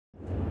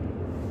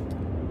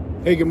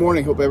Hey, good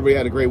morning. Hope everybody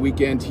had a great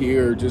weekend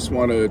here. Just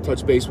want to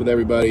touch base with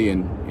everybody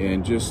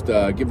and just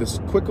give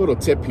this quick little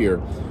tip here.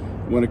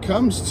 When it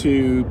comes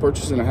to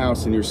purchasing a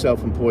house and you're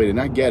self-employed,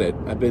 and I get it,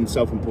 I've been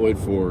self-employed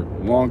for a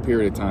long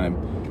period of time.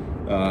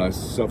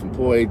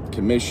 Self-employed,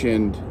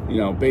 commissioned,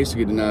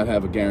 basically did not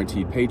have a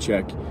guaranteed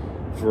paycheck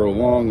for a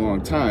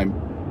long time.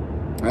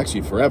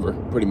 Actually, forever,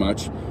 pretty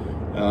much.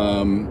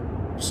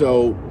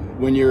 So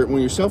when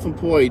you're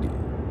self-employed,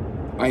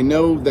 I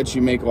know that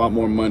you make a lot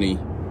more money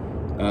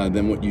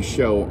than what you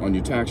show on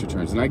your tax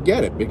returns. And I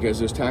get it, because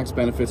there's tax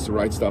benefits to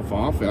write stuff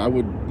off, and I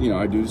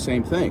do the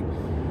same thing.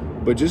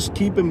 But just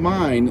keep in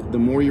mind, the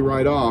more you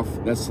write off,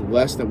 that's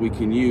less that we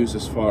can use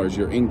as far as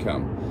your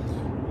income.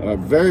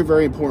 Very,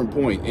 very important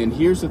point. And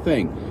here's the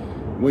thing.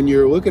 When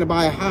you're looking to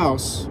buy a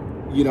house,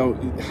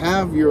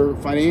 have your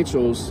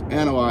financials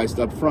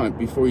analyzed up front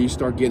before you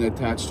start getting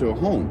attached to a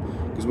home.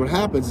 Because what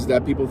happens is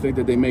that people think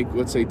that they make,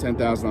 let's say,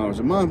 $10,000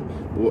 a month,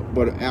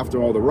 but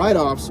after all the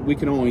write-offs, we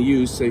can only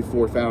use, say,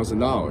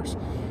 $4,000.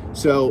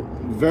 So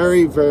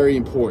very, very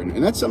important.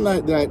 And that's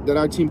something that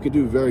our team could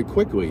do very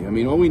quickly. I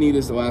mean, all we need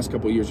is the last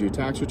couple of years of your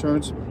tax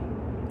returns,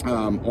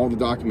 all the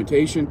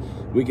documentation.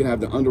 We can have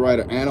the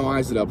underwriter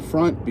analyze it up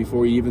front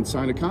before you even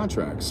sign a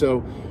contract.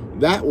 So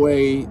that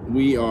way,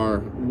 we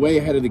are way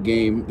ahead of the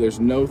game. There's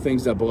no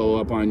things that blow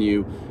up on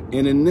you.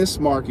 And in this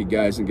market,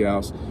 guys and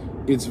gals,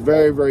 it's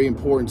very, very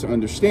important to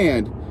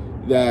understand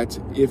that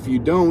if you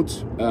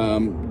don't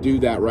do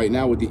that right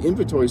now with the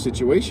inventory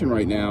situation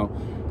right now,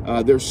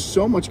 there's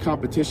so much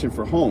competition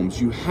for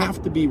homes. You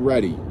have to be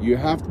ready. You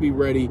have to be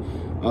ready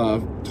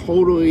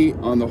totally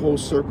on the whole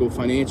circle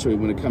financially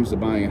when it comes to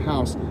buying a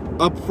house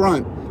up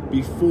front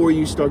before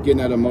you start getting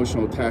that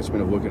emotional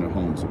attachment of looking at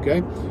homes,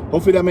 okay?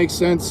 Hopefully that makes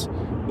sense.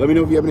 Let me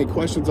know if you have any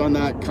questions on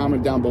that.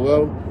 Comment down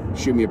below.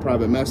 Shoot me a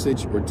private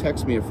message or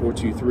text me at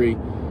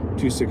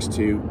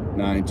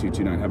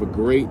 423-262-9229. Have a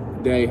great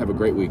day. Have a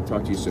great week.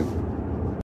 Talk to you soon.